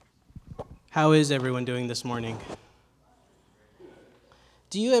How is everyone doing this morning?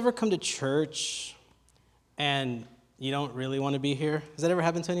 Do you ever come to church and you don't really want to be here? Has that ever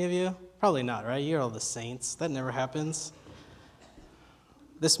happened to any of you? Probably not, right? You're all the saints. That never happens.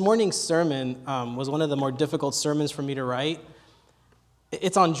 This morning's sermon was one of the more difficult sermons for me to write.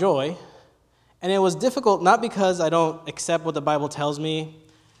 It's on joy, and it was difficult not because I don't accept what the Bible tells me,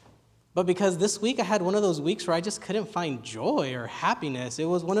 but because this week I had one of those weeks where I just couldn't find joy or happiness. It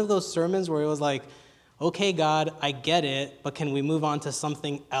was one of those sermons where it was like, okay, God, I get it, but can we move on to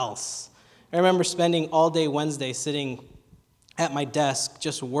something else? I remember spending all day Wednesday sitting at my desk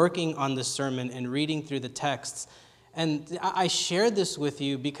just working on this sermon and reading through the texts. And I shared this with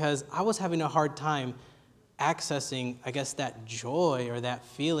you because I was having a hard time accessing, I guess, that joy or that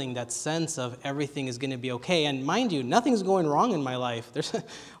feeling, that sense of everything is going to be okay. And mind you, nothing's going wrong in my life.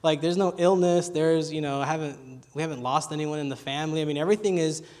 There's no illness. We haven't lost anyone in the family. I mean, everything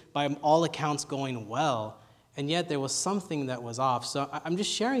is, by all accounts, going well. And yet there was something that was off. So I'm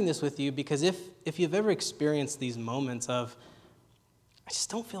just sharing this with you because if you've ever experienced these moments of, I just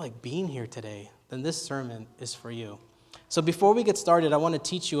don't feel like being here today, then this sermon is for you. So before we get started, I want to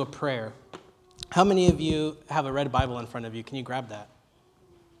teach you a prayer. How many of you have a red Bible in front of you? Can you grab that?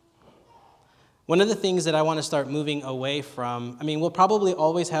 One of the things that I want to start moving away from, we'll probably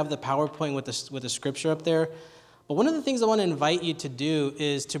always have the PowerPoint with the scripture up there, but one of the things I want to invite you to do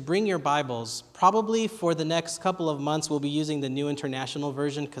is to bring your Bibles. Probably for the next couple of months, we'll be using the New International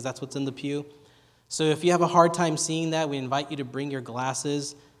Version because that's what's in the pew. So if you have a hard time seeing that, we invite you to bring your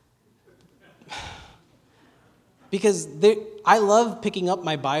glasses. Because I love picking up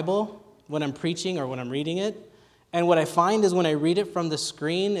my Bible when I'm preaching or when I'm reading it. And what I find is when I read it from the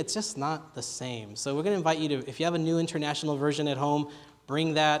screen, it's just not the same. So we're going to invite you to, if you have a New International Version at home,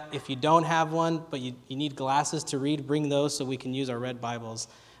 bring that. If you don't have one, but you need glasses to read, bring those so we can use our red Bibles.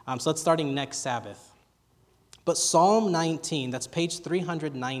 So it's starting next Sabbath. But Psalm 19, that's page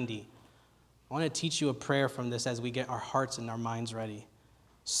 390. I want to teach you a prayer from this as we get our hearts and our minds ready.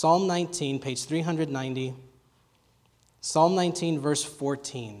 Psalm 19, page 390. Psalm 19, verse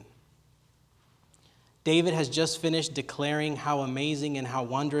 14. David has just finished declaring how amazing and how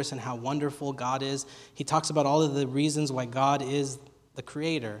wondrous and how wonderful God is. He talks about all of the reasons why God is the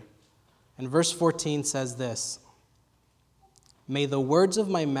creator. And verse 14 says this, "May the words of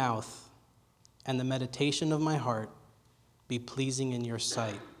my mouth and the meditation of my heart be pleasing in your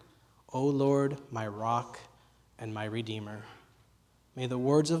sight, O Lord, my rock and my redeemer." May the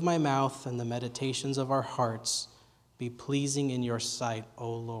words of my mouth and the meditations of our hearts be pleasing in your sight,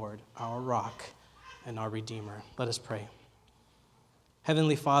 O Lord, our rock and our Redeemer. Let us pray.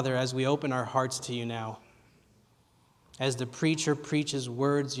 Heavenly Father, as we open our hearts to you now, as the preacher preaches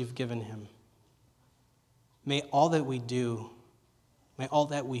words you've given him, may all that we do, may all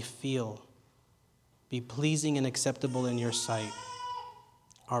that we feel be pleasing and acceptable in your sight,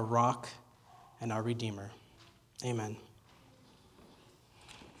 our rock and our Redeemer. Amen.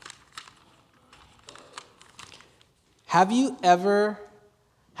 Have you ever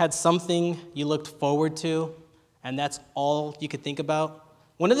had something you looked forward to, and that's all you could think about?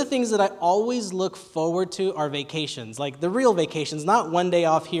 One of the things that I always look forward to are vacations, like the real vacations, not one day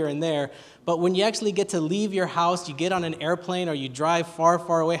off here and there, but when you actually get to leave your house, you get on an airplane or you drive far,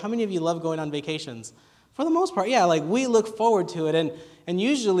 far away. How many of you love going on vacations? For the most part, yeah, like we look forward to it. And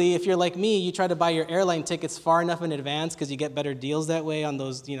usually, if you're like me, you try to buy your airline tickets far enough in advance because you get better deals that way on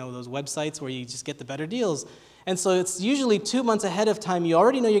those websites where you just get the better deals. And so it's usually 2 months ahead of time. You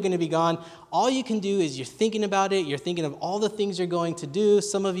already know you're going to be gone. All you can do is you're thinking about it. You're thinking of all the things you're going to do.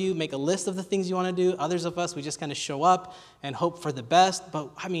 Some of you make a list of the things you want to do. Others of us, we just kind of show up and hope for the best.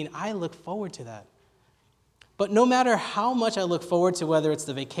 But, I look forward to that. But no matter how much I look forward to, whether it's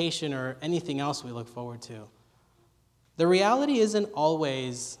the vacation or anything else we look forward to, the reality isn't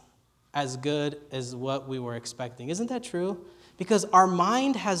always as good as what we were expecting. Isn't that true? Because our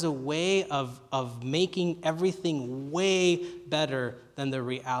mind has a way of making everything way better than the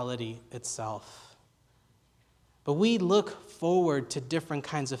reality itself. But we look forward to different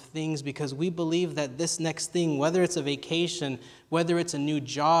kinds of things because we believe that this next thing, whether it's a vacation, whether it's a new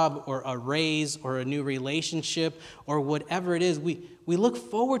job or a raise or a new relationship or whatever it is, we look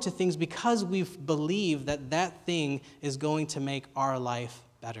forward to things because we believe that that thing is going to make our life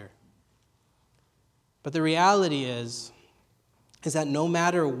better. But the reality is that no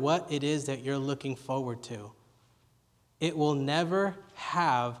matter what it is that you're looking forward to, it will never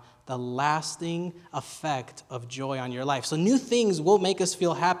have the lasting effect of joy on your life. So new things will make us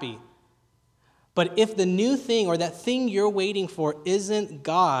feel happy. But if the new thing or that thing you're waiting for isn't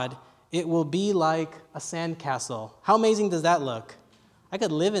God, it will be like a sandcastle. How amazing does that look? I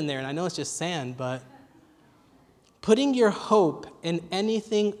could live in there, and I know it's just sand, but putting your hope in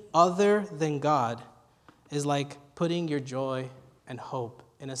anything other than God is like putting your joy and hope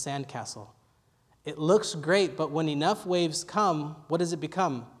in a sandcastle. It looks great, but when enough waves come, what does it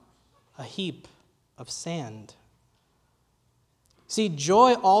become? A heap of sand. See,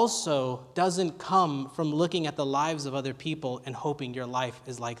 joy also doesn't come from looking at the lives of other people and hoping your life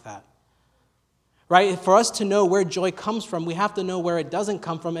is like that. Right? For us to know where joy comes from, we have to know where it doesn't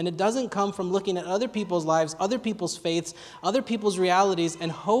come from. And it doesn't come from looking at other people's lives, other people's faiths, other people's realities, and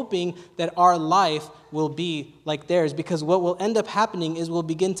hoping that our life will be like theirs. Because what will end up happening is we'll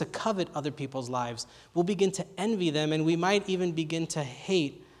begin to covet other people's lives. We'll begin to envy them, and we might even begin to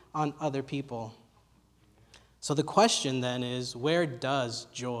hate on other people. So the question then is, where does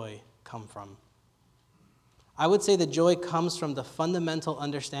joy come from? I would say that joy comes from the fundamental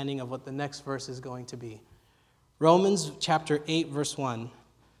understanding of what the next verse is going to be. Romans chapter 8, verse 1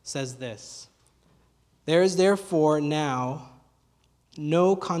 says this: "There is therefore now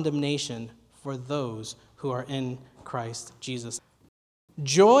no condemnation for those who are in Christ Jesus."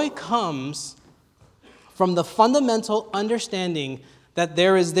 Joy comes from the fundamental understanding that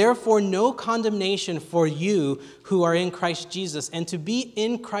there is therefore no condemnation for you who are in Christ Jesus. And to be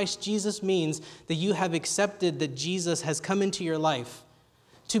in Christ Jesus means that you have accepted that Jesus has come into your life.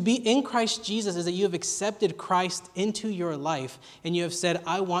 To be in Christ Jesus is that you have accepted Christ into your life, and you have said,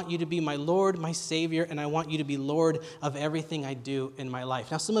 I want you to be my Lord, my Savior, and I want you to be Lord of everything I do in my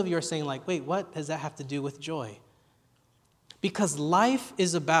life. Now, some of you are saying, like, wait, what does that have to do with joy? Because life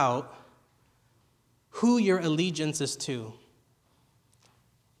is about who your allegiance is to.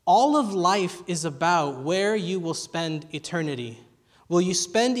 All of life is about where you will spend eternity. Will you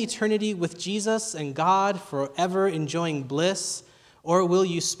spend eternity with Jesus and God forever enjoying bliss, or will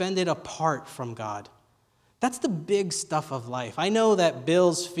you spend it apart from God? That's the big stuff of life. I know that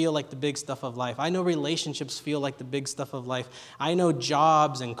bills feel like the big stuff of life. I know relationships feel like the big stuff of life. I know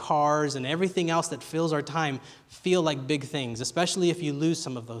jobs and cars and everything else that fills our time feel like big things, especially if you lose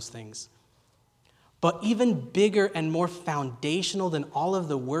some of those things. But even bigger and more foundational than all of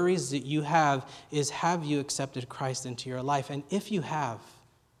the worries that you have is, have you accepted Christ into your life? And if you have,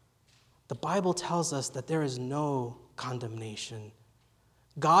 the Bible tells us that there is no condemnation.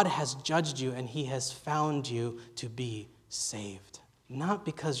 God has judged you, and he has found you to be saved. Not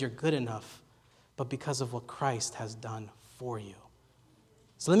because you're good enough, but because of what Christ has done for you.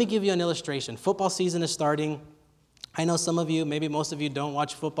 So let me give you an illustration. Football season is starting. I know some of you, maybe most of you, don't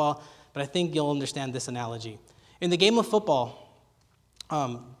watch football, but I think you'll understand this analogy. In the game of football,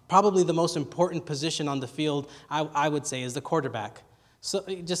 probably the most important position on the field, I would say, is the quarterback. So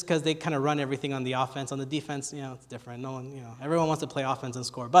just because they kind of run everything on the offense. On the defense, it's different. No one, everyone wants to play offense and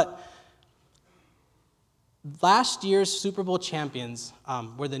score. But last year's Super Bowl champions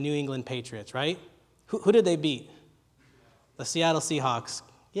were the New England Patriots, right? Who did they beat? The Seattle Seahawks.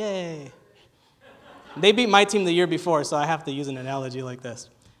 Yay. They beat my team the year before, so I have to use an analogy like this.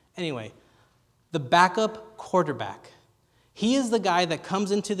 Anyway, the backup quarterback. He is the guy that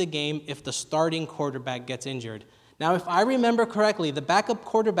comes into the game if the starting quarterback gets injured. Now, if I remember correctly, the backup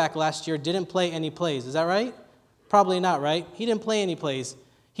quarterback last year didn't play any plays. Is that right? Probably not, right? He didn't play any plays.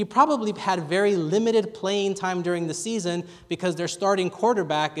 He probably had very limited playing time during the season because their starting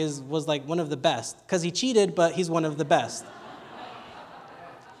quarterback was like one of the best. Because he cheated, but he's one of the best.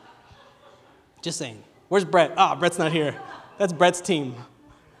 Just saying. Where's Brett? Brett's not here. That's Brett's team.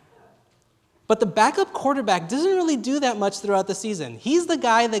 But the backup quarterback doesn't really do that much throughout the season. He's the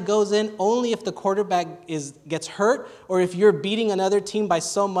guy that goes in only if the quarterback gets hurt, or if you're beating another team by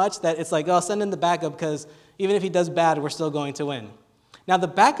so much that it's like, send in the backup because even if he does bad, we're still going to win. Now, the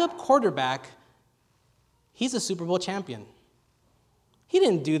backup quarterback, he's a Super Bowl champion. He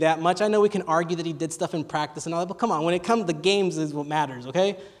didn't do that much. I know we can argue that he did stuff in practice and all that, but come on, when it comes to games is what matters,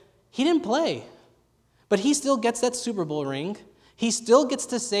 okay? He didn't play, but he still gets that Super Bowl ring. He still gets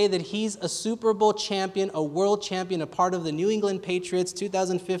to say that he's a Super Bowl champion, a world champion, a part of the New England Patriots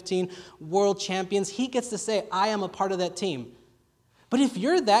 2015 world champions. He gets to say, I am a part of that team. But if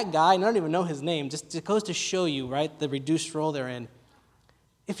you're that guy, and I don't even know his name, just it goes to show you, right, the reduced role they're in.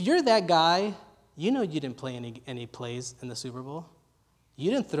 If you're that guy, you know you didn't play any plays in the Super Bowl.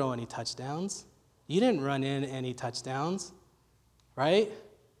 You didn't throw any touchdowns. You didn't run in any touchdowns, right?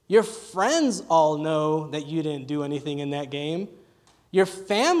 Your friends all know that you didn't do anything in that game. Your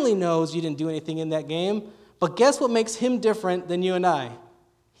family knows you didn't do anything in that game, but guess what makes him different than you and I?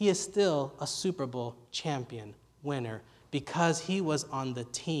 He is still a Super Bowl champion winner because he was on the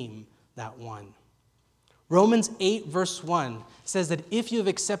team that won. Romans 8, verse 1 says that if you have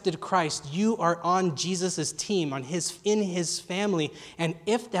accepted Christ, you are on Jesus' team, in his family. And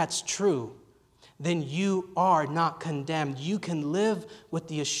if that's true, then you are not condemned. You can live with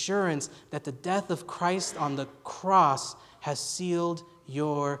the assurance that the death of Christ on the cross has sealed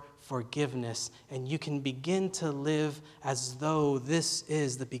your forgiveness. And you can begin to live as though this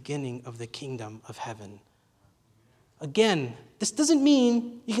is the beginning of the kingdom of heaven. Again, this doesn't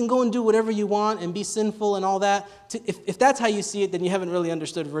mean you can go and do whatever you want and be sinful and all that. If that's how you see it, then you haven't really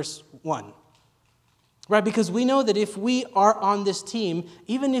understood verse 1. Right, because we know that if we are on this team,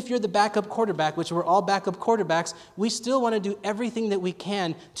 even if you're the backup quarterback, which we're all backup quarterbacks, we still want to do everything that we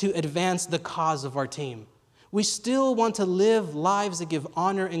can to advance the cause of our team. We still want to live lives that give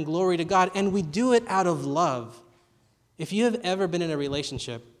honor and glory to God, and we do it out of love. If you have ever been in a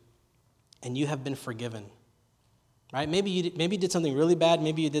relationship and you have been forgiven, right? Maybe you did something really bad,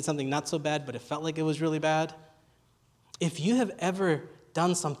 maybe you did something not so bad, but it felt like it was really bad. If you have ever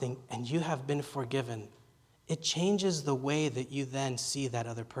done something and you have been forgiven, it changes the way that you then see that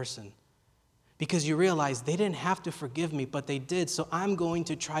other person. Because you realize they didn't have to forgive me, but they did. So I'm going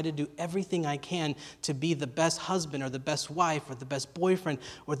to try to do everything I can to be the best husband or the best wife or the best boyfriend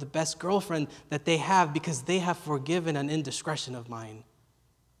or the best girlfriend that they have because they have forgiven an indiscretion of mine.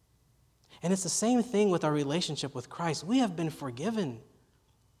 And it's the same thing with our relationship with Christ. We have been forgiven.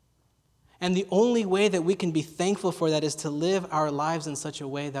 And the only way that we can be thankful for that is to live our lives in such a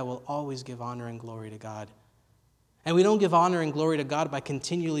way that will always give honor and glory to God. And we don't give honor and glory to God by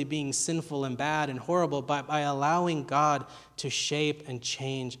continually being sinful and bad and horrible, but by allowing God to shape and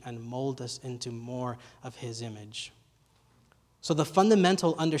change and mold us into more of his image. So the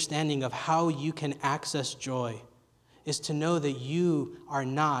fundamental understanding of how you can access joy is to know that you are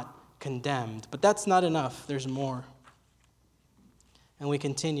not condemned. But that's not enough. There's more. And we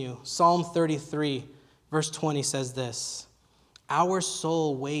continue. Psalm 33, verse 20 says this: "Our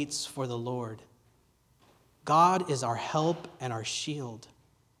soul waits for the Lord. God is our help and our shield.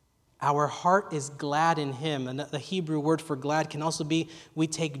 Our heart is glad in him." And the Hebrew word for glad can also be we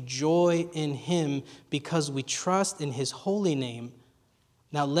take joy in him because we trust in his holy name.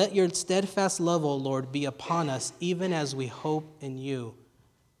 Now let your steadfast love, O Lord, be upon us, even as we hope in you.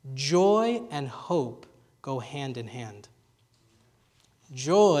 Joy and hope go hand in hand.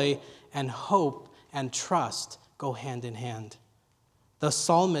 Joy and hope and trust go hand in hand. The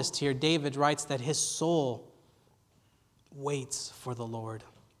psalmist here, David, writes that his soul waits for the Lord.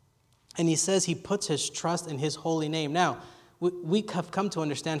 And he says he puts his trust in his holy name. Now, we have come to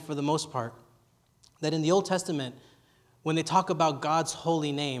understand for the most part that in the Old Testament, when they talk about God's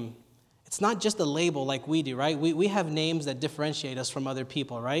holy name, it's not just a label like we do, right? We have names that differentiate us from other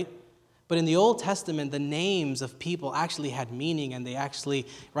people, right? But in the Old Testament, the names of people actually had meaning, and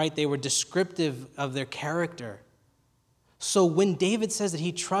they were descriptive of their character. So when David says that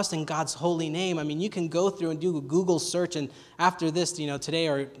he trusts in God's holy name, I mean, you can go through and do a Google search, and after this, today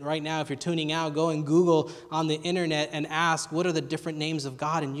or right now, if you're tuning out, go and Google on the internet and ask, what are the different names of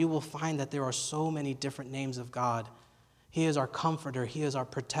God? And you will find that there are so many different names of God. He is our comforter. He is our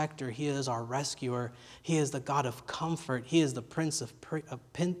protector. He is our rescuer. He is the God of comfort. He is the Prince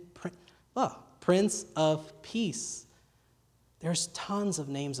of Peace. There's tons of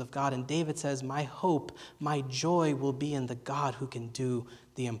names of God, and David says, my hope, my joy will be in the God who can do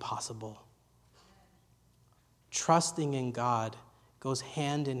the impossible. Trusting in God goes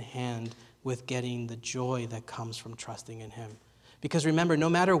hand in hand with getting the joy that comes from trusting in him. Because remember, no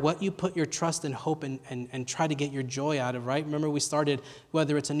matter what you put your trust and hope and try to get your joy out of, right? Remember we started,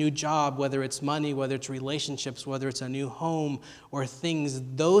 whether it's a new job, whether it's money, whether it's relationships, whether it's a new home or things,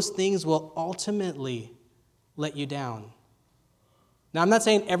 those things will ultimately let you down. Now, I'm not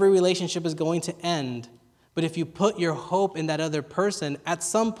saying every relationship is going to end, but if you put your hope in that other person, at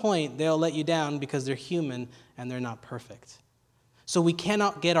some point they'll let you down because they're human and they're not perfect. So we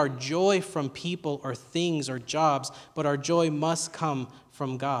cannot get our joy from people or things or jobs, but our joy must come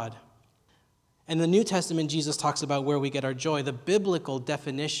from God. In the New Testament, Jesus talks about where we get our joy, the biblical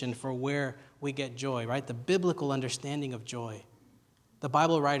definition for where we get joy, right? The biblical understanding of joy. The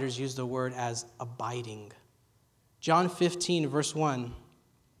Bible writers use the word as abiding. John 15, verse 1,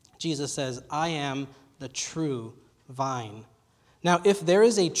 Jesus says, I am the true vine. Now, if there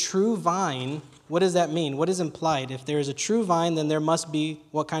is a true vine, what does that mean? What is implied? If there is a true vine, then there must be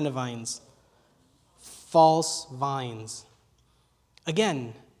what kind of vines? False vines.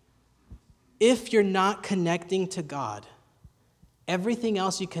 Again, if you're not connecting to God, everything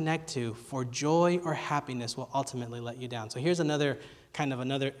else you connect to for joy or happiness will ultimately let you down. So here's another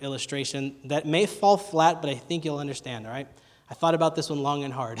illustration that may fall flat, but I think you'll understand, all right? I thought about this one long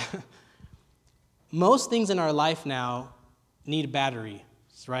and hard. most things in our life now need batteries,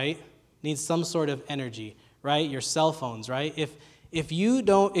 right? Need some sort of energy, right? Your cell phones, right? If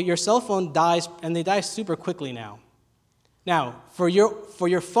your cell phone dies, and they die super quickly now. Now, for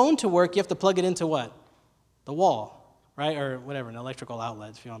your phone to work, you have to plug it into what? The wall, right? Or whatever, an electrical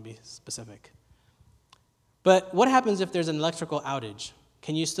outlet, if you want to be specific. But what happens if there's an electrical outage?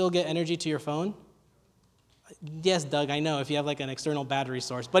 Can you still get energy to your phone? Yes, Doug, I know, if you have like an external battery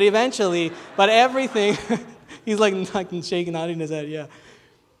source. But eventually, everything, he's like shaking, nodding his head, yeah.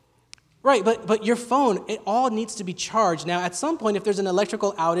 Right, but your phone, it all needs to be charged. Now, at some point, if there's an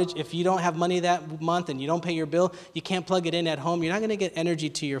electrical outage, if you don't have money that month and you don't pay your bill, you can't plug it in at home, you're not going to get energy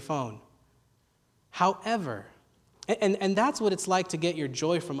to your phone. However, and that's what it's like to get your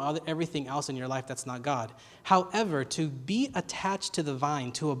joy from everything else in your life that's not God. However, to be attached to the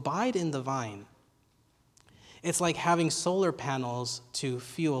vine, to abide in the vine, it's like having solar panels to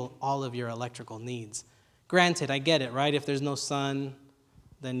fuel all of your electrical needs. Granted, I get it, right? If there's no sun,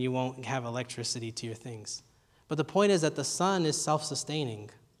 then you won't have electricity to your things. But the point is that the sun is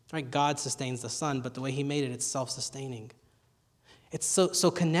self-sustaining, right? God sustains the sun, but the way he made it, it's self-sustaining. It's so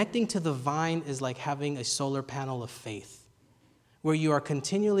connecting to the vine is like having a solar panel of faith, where you are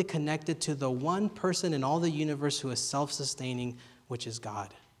continually connected to the one person in all the universe who is self-sustaining, which is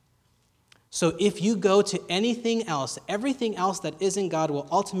God. So if you go to anything else, everything else that isn't God will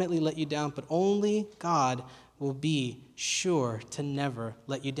ultimately let you down, but only God will be sure to never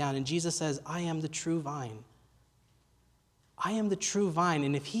let you down. And Jesus says, I am the true vine. I am the true vine.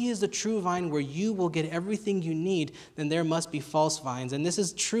 And if he is the true vine where you will get everything you need, then there must be false vines. And this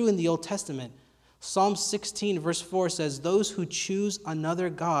is true in the Old Testament. Psalm 16, verse 4 says, those who choose another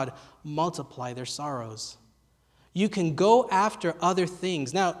God multiply their sorrows. You can go after other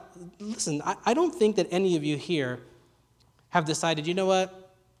things. Now, listen, I don't think that any of you here have decided, you know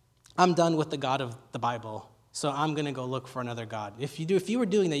what? I'm done with the God of the Bible, so I'm going to go look for another God. If you were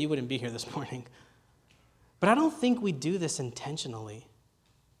doing that, you wouldn't be here this morning. But I don't think we do this intentionally.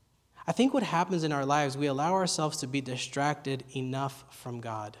 I think what happens in our lives, we allow ourselves to be distracted enough from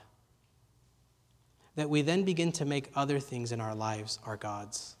God that we then begin to make other things in our lives our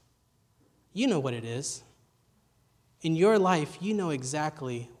gods. You know what it is. In your life, you know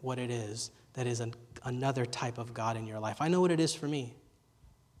exactly what it is that is another type of God in your life. I know what it is for me.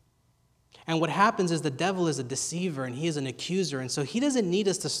 And what happens is the devil is a deceiver and he is an accuser. And so he doesn't need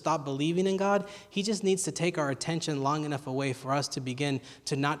us to stop believing in God. He just needs to take our attention long enough away for us to begin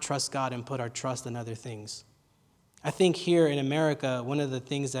to not trust God and put our trust in other things. I think here in America, one of the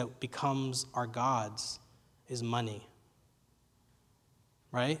things that becomes our gods is money.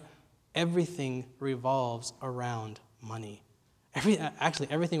 Right? Everything revolves around money.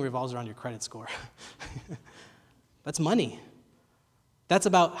 Everything revolves around your credit score. That's money. That's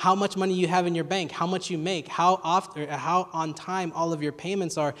about how much money you have in your bank, how much you make, how often, how on time all of your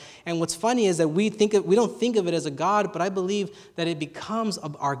payments are. And what's funny is that we don't think of it as a God, but I believe that it becomes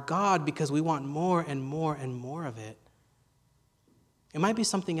our God because we want more and more and more of it. It might be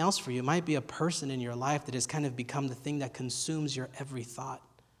something else for you. It might be a person in your life that has kind of become the thing that consumes your every thought.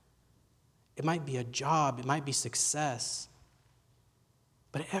 It might be a job. It might be success.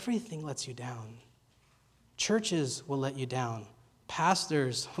 But everything lets you down. Churches will let you down.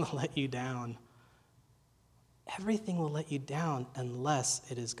 Pastors will let you down. Everything will let you down unless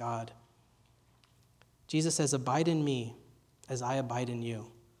it is God. Jesus says, abide in me as I abide in you.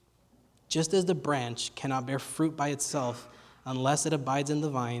 Just as the branch cannot bear fruit by itself unless it abides in the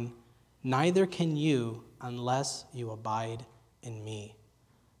vine, neither can you unless you abide in me.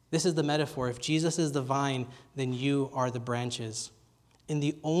 This is the metaphor. If Jesus is the vine, then you are the branches. And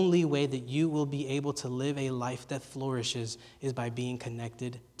the only way that you will be able to live a life that flourishes is by being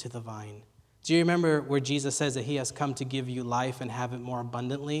connected to the vine. Do you remember where Jesus says that he has come to give you life and have it more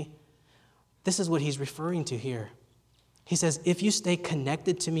abundantly? This is what he's referring to here. He says, if you stay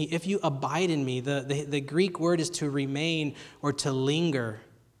connected to me, if you abide in me, the Greek word is to remain or to linger.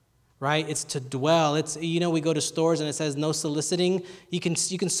 Right? It's to dwell. It's, we go to stores and it says no soliciting. You can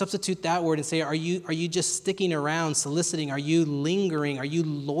substitute that word and say, are you just sticking around, soliciting? Are you lingering? Are you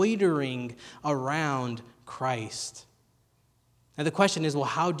loitering around Christ? And the question is, well,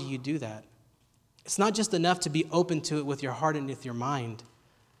 how do you do that? It's not just enough to be open to it with your heart and with your mind.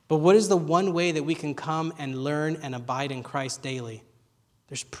 But what is the one way that we can come and learn and abide in Christ daily?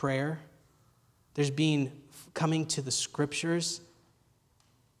 There's prayer. There's coming to the scriptures.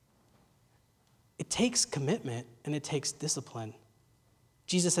 It takes commitment and it takes discipline.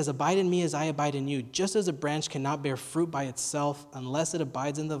 Jesus says, abide in me as I abide in you. Just as a branch cannot bear fruit by itself unless it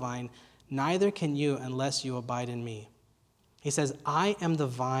abides in the vine, neither can you unless you abide in me. He says, I am the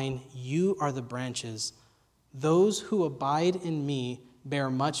vine, you are the branches. Those who abide in me bear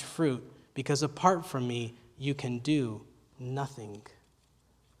much fruit, because apart from me, you can do nothing.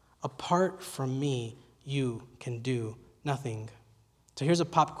 Apart from me, you can do nothing. So here's a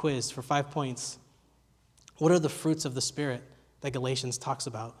pop quiz for 5 points. What are the fruits of the Spirit that Galatians talks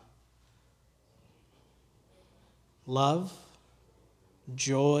about? Love,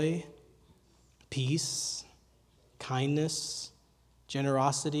 joy, peace, kindness,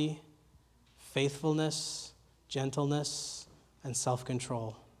 generosity, faithfulness, gentleness, and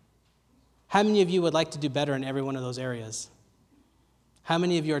self-control. How many of you would like to do better in every one of those areas? How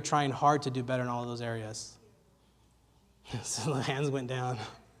many of you are trying hard to do better in all of those areas? So the hands went down.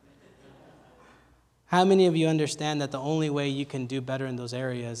 How many of you understand that the only way you can do better in those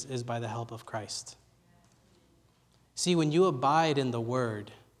areas is by the help of Christ? See, when you abide in the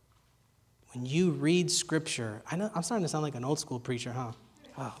Word, when you read Scripture, I know I'm starting to sound like an old school preacher, huh?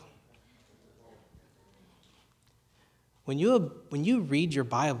 Oh. When you read your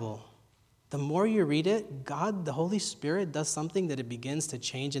Bible, the more you read it, God, the Holy Spirit, does something that it begins to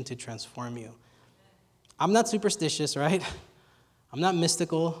change and to transform you. I'm not superstitious, right? I'm not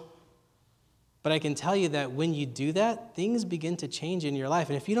mystical. But I can tell you that when you do that, things begin to change in your life.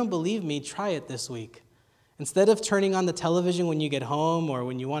 And if you don't believe me, try it this week. Instead of turning on the television when you get home or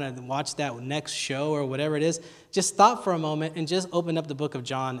when you want to watch that next show or whatever it is, just stop for a moment and just open up the book of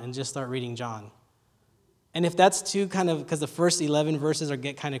John and just start reading John. And if that's too kind of, because the first 11 verses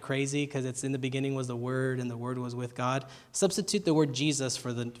get kind of crazy because it's in the beginning was the Word and the Word was with God, substitute the word Jesus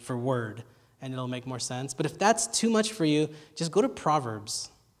for Word and it'll make more sense. But if that's too much for you, just go to Proverbs.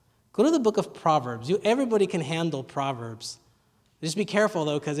 Go to the book of Proverbs. Everybody can handle Proverbs. Just be careful,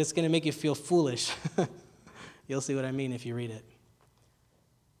 though, because it's going to make you feel foolish. You'll see what I mean if you read it.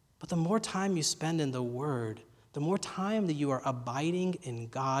 But the more time you spend in the Word, the more time that you are abiding in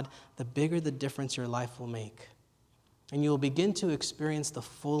God, the bigger the difference your life will make. And you will begin to experience the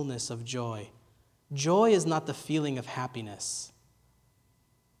fullness of joy. Joy is not the feeling of happiness.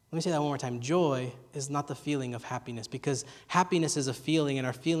 Let me say that one more time. Joy is not the feeling of happiness, because happiness is a feeling and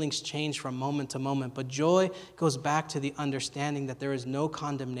our feelings change from moment to moment. But joy goes back to the understanding that there is no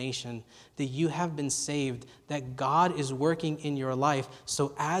condemnation, that you have been saved, that God is working in your life.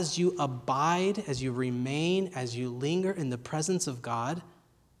 So as you abide, as you remain, as you linger in the presence of God,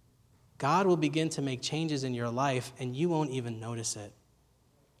 God will begin to make changes in your life and you won't even notice it.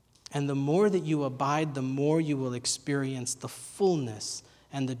 And the more that you abide, the more you will experience the fullness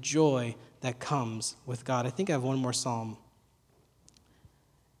and the joy that comes with God. I think I have one more psalm.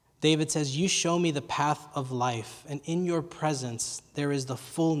 David says, you show me the path of life, and in your presence there is the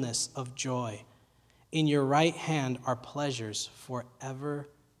fullness of joy. In your right hand are pleasures forevermore.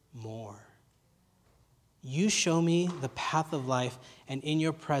 You show me the path of life, and in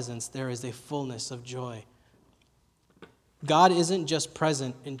your presence there is a fullness of joy. God isn't just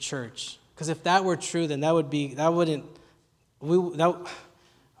present in church, because if that were true, then I was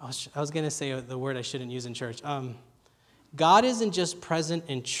going to say the word I shouldn't use in church. God isn't just present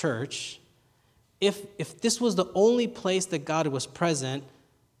in church. If this was the only place that God was present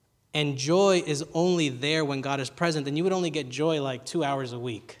and joy is only there when God is present, then you would only get joy like 2 hours a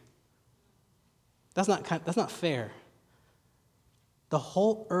week. That's not fair. The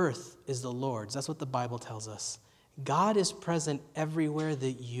whole earth is the Lord's. That's what the Bible tells us. God is present everywhere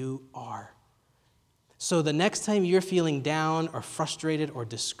that you are. So the next time you're feeling down or frustrated or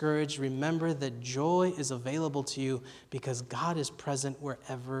discouraged, remember that joy is available to you because God is present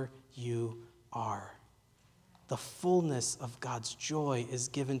wherever you are. The fullness of God's joy is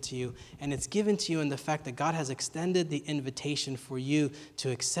given to you, and it's given to you in the fact that God has extended the invitation for you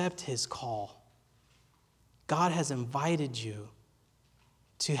to accept His call. God has invited you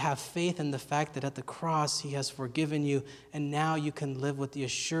to have faith in the fact that at the cross He has forgiven you, and now you can live with the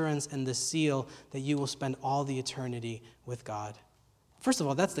assurance and the seal that you will spend all the eternity with God. First of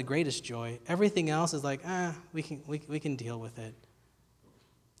all, that's the greatest joy. Everything else is like, we can deal with it.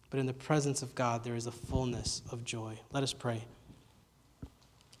 But in the presence of God, there is a fullness of joy. Let us pray.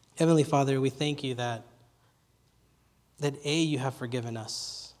 Heavenly Father, we thank you that you have forgiven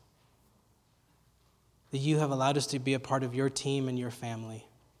us, that you have allowed us to be a part of your team and your family.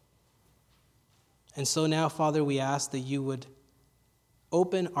 And so now, Father, we ask that you would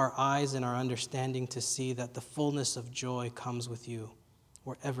open our eyes and our understanding to see that the fullness of joy comes with you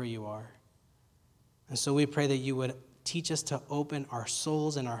wherever you are. And so we pray that you would teach us to open our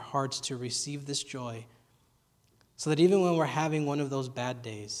souls and our hearts to receive this joy, so that even when we're having one of those bad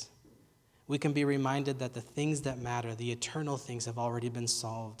days, we can be reminded that the things that matter, the eternal things, have already been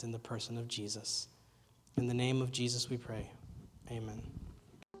solved in the person of Jesus. In the name of Jesus we pray. Amen.